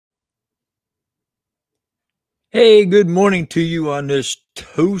Hey, good morning to you on this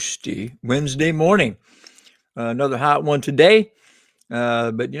toasty Wednesday morning. Another hot one today.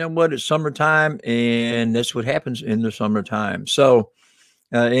 But you know what? It's summertime, and that's what happens in the summertime.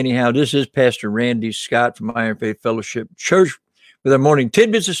 Anyhow, this is Pastor Randy Scott from Iron Faith Fellowship Church with our morning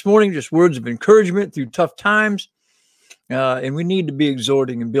tidbits this morning, just words of encouragement through tough times. And we need to be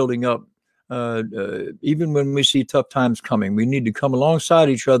exhorting and building up, even when we see tough times coming. We need to come alongside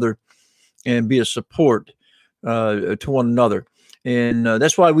each other and be a support to one another. And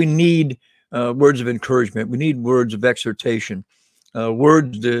that's why we need words of encouragement. We need words of exhortation,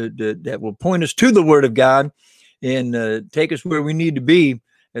 words that will point us to the Word of God and take us where we need to be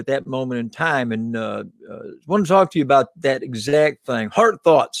at that moment in time. And I want to talk to you about that exact thing, heart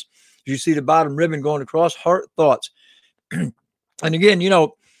thoughts. You see the bottom ribbon going across, heart thoughts. And again,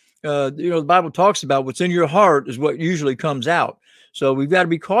 the Bible talks about what's in your heart is what usually comes out. So we've got to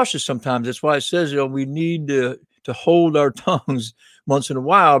be cautious sometimes. That's why it says, we need to hold our tongues once in a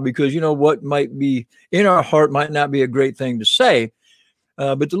while, because, what might be in our heart might not be a great thing to say.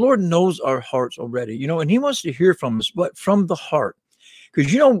 But the Lord knows our hearts already, and he wants to hear from us, but from the heart,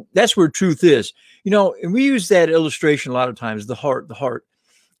 because, that's where truth is, and we use that illustration a lot of times, the heart.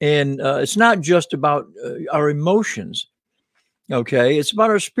 And it's not just about our emotions. Okay. It's about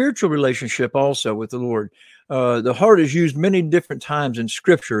our spiritual relationship also with the Lord. The heart is used many different times in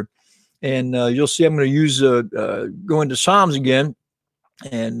Scripture, and you'll see I'm going to use go into Psalms again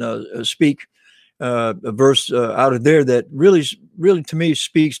and speak a verse out of there that really to me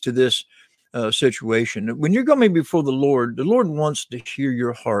speaks to this situation. When you're coming before the Lord wants to hear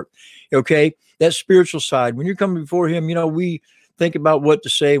your heart. Okay, that spiritual side. When you're coming before Him, we think about what to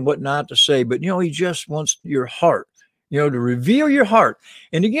say and what not to say, but He just wants your heart. To reveal your heart.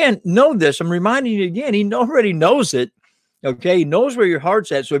 And again, know this, I'm reminding you again, he already knows it. Okay. He knows where your heart's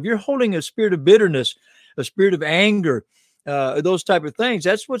at. So if you're holding a spirit of bitterness, a spirit of anger, those type of things,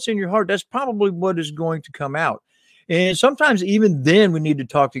 that's what's in your heart. That's probably what is going to come out. And sometimes even then we need to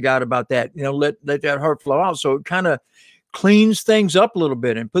talk to God about that, let that heart flow out. So it kind of cleans things up a little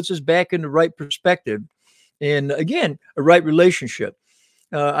bit and puts us back in the right perspective. And again, a right relationship.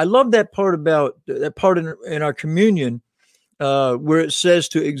 I love that part about that part in our communion where it says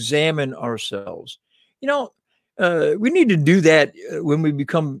to examine ourselves. We need to do that when we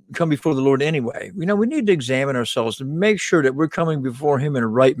come before the Lord anyway. We need to examine ourselves to make sure that we're coming before Him in a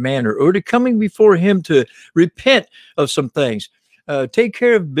right manner, or to coming before Him to repent of some things, take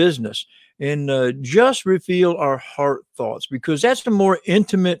care of business, and just reveal our heart thoughts, because that's a more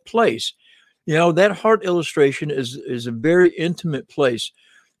intimate place. That heart illustration is a very intimate place.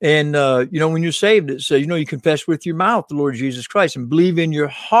 And, when you're saved, it says, you confess with your mouth the Lord Jesus Christ and believe in your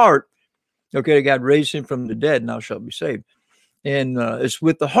heart, okay, God raised Him from the dead, and thou shalt be saved. And it's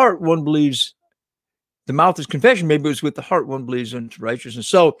with the heart one believes, the mouth is confession, maybe it's with the heart one believes unto righteousness.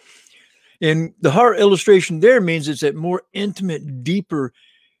 So in the heart illustration there means it's that more intimate, deeper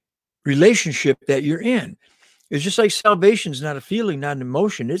relationship that you're in. It's just like salvation is not a feeling, not an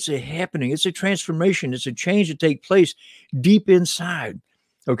emotion. It's a happening. It's a transformation. It's a change that takes place deep inside.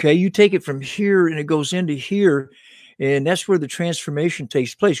 Okay, you take it from here and it goes into here, and that's where the transformation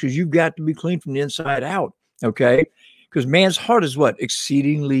takes place, because you've got to be clean from the inside out. Okay, because man's heart is what?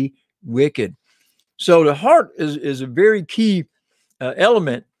 Exceedingly wicked. So the heart is a very key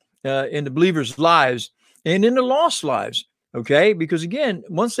element in the believer's lives and in the lost lives. Okay, because again,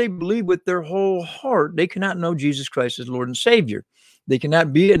 once they believe with their whole heart, they cannot know Jesus Christ as Lord and Savior. They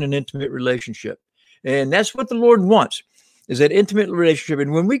cannot be in an intimate relationship. And that's what the Lord wants, is that intimate relationship.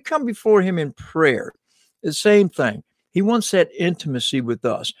 And when we come before Him in prayer, the same thing. He wants that intimacy with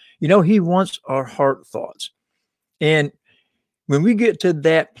us. He wants our heart thoughts. And when we get to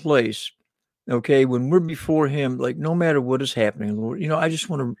that place, okay, when we're before Him, like no matter what is happening, Lord, I just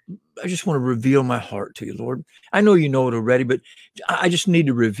want to reveal my heart to you, Lord. I know you know it already, but I just need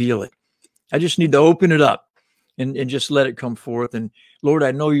to reveal it. I just need to open it up and just let it come forth. And Lord,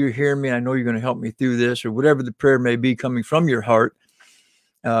 I know you're hearing me. I know you're going to help me through this, or whatever the prayer may be coming from your heart.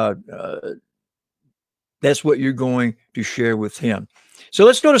 That's what you're going to share with Him. So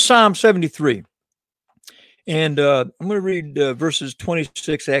let's go to Psalm 73. And I'm going to read verses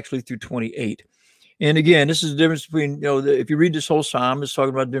 26 actually through 28. And again, this is the difference between, if you read this whole Psalm, it's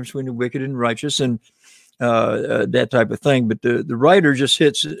talking about the difference between the wicked and righteous and that type of thing. But the writer just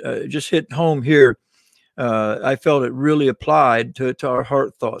hit home here. I felt it really applied to our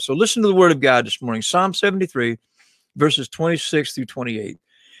heart thoughts. So listen to the word of God this morning. Psalm 73, verses 26 through 28.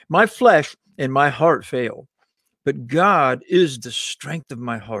 My flesh and my heart fail, but God is the strength of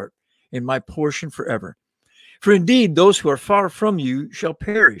my heart and my portion forever. For indeed, those who are far from you shall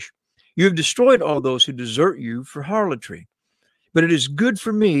perish. You have destroyed all those who desert you for harlotry. But it is good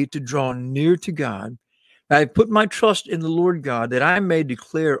for me to draw near to God. I have put my trust in the Lord God that I may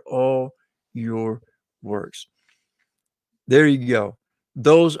declare all your works. There you go.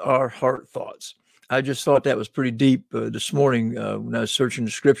 Those are heart thoughts. I just thought that was pretty deep this morning when I was searching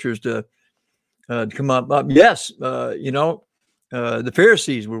the scriptures to come up. Yes, the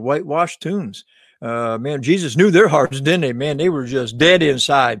Pharisees were whitewashed tombs. Man, Jesus knew their hearts, didn't they? Man, they were just dead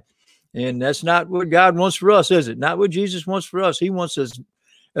inside. And that's not what God wants for us, is it? Not what Jesus wants for us. He wants us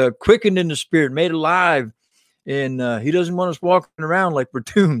quickened in the spirit, made alive. And he doesn't want us walking around like we're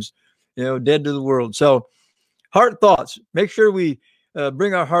tombs, dead to the world. So heart thoughts, make sure we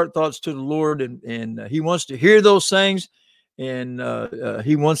bring our heart thoughts to the Lord, and he wants to hear those things. And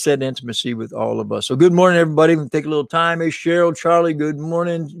he wants that intimacy with all of us. So good morning, everybody. We'll take a little time. Hey, Cheryl, Charlie, good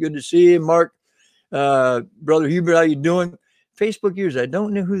morning. Good to see you. Mark, Brother Hubert, how you doing? Facebook users, I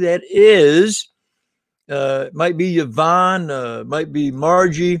don't know who that is. Might be Yvonne, might be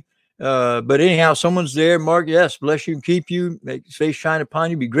Margie. But anyhow, someone's there. Mark, yes, bless you and keep you. Make his face shine upon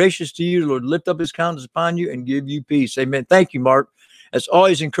you. Be gracious to you. The Lord lift up his countenance upon you and give you peace. Amen. Thank you, Mark. That's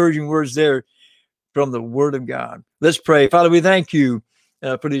always encouraging words there from the word of God. Let's pray. Father, we thank you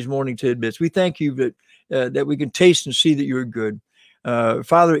for these morning tidbits. We thank you that we can taste and see that you're good.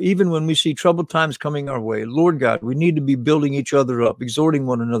 Father, even when we see troubled times coming our way, Lord God, we need to be building each other up, exhorting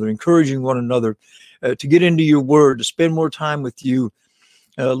one another, encouraging one another to get into your word, to spend more time with you,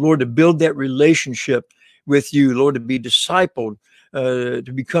 Lord, to build that relationship with you, Lord, to be discipled,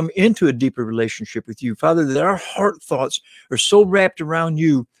 to become into a deeper relationship with you. Father, that our heart thoughts are so wrapped around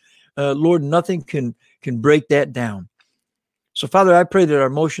you, Lord, nothing can break that down. So, Father, I pray that our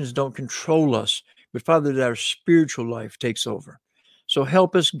emotions don't control us, but, Father, that our spiritual life takes over. So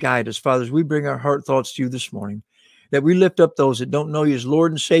help us, guide us, Father, as we bring our heart thoughts to you this morning, that we lift up those that don't know you as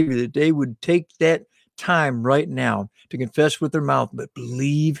Lord and Savior, that they would take that time right now to confess with their mouth, but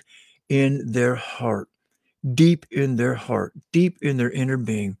believe in their heart, deep in their heart, deep in their inner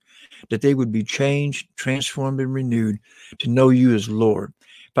being, that they would be changed, transformed, and renewed to know you as Lord.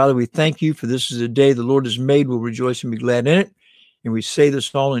 Father, we thank you for this is a day the Lord has made. We'll rejoice and be glad in it. And we say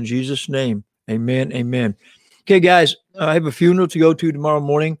this all in Jesus' name. Amen. Amen. Okay, guys, I have a funeral to go to tomorrow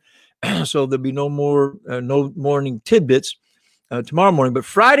morning, so there'll be no morning tidbits tomorrow morning. But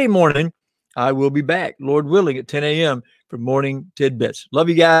Friday morning, I will be back, Lord willing, at 10 a.m. for morning tidbits. Love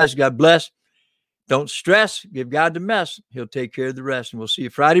you guys. God bless. Don't stress. Give God the mess. He'll take care of the rest. And we'll see you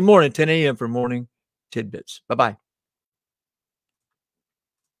Friday morning, 10 a.m. for morning tidbits. Bye-bye.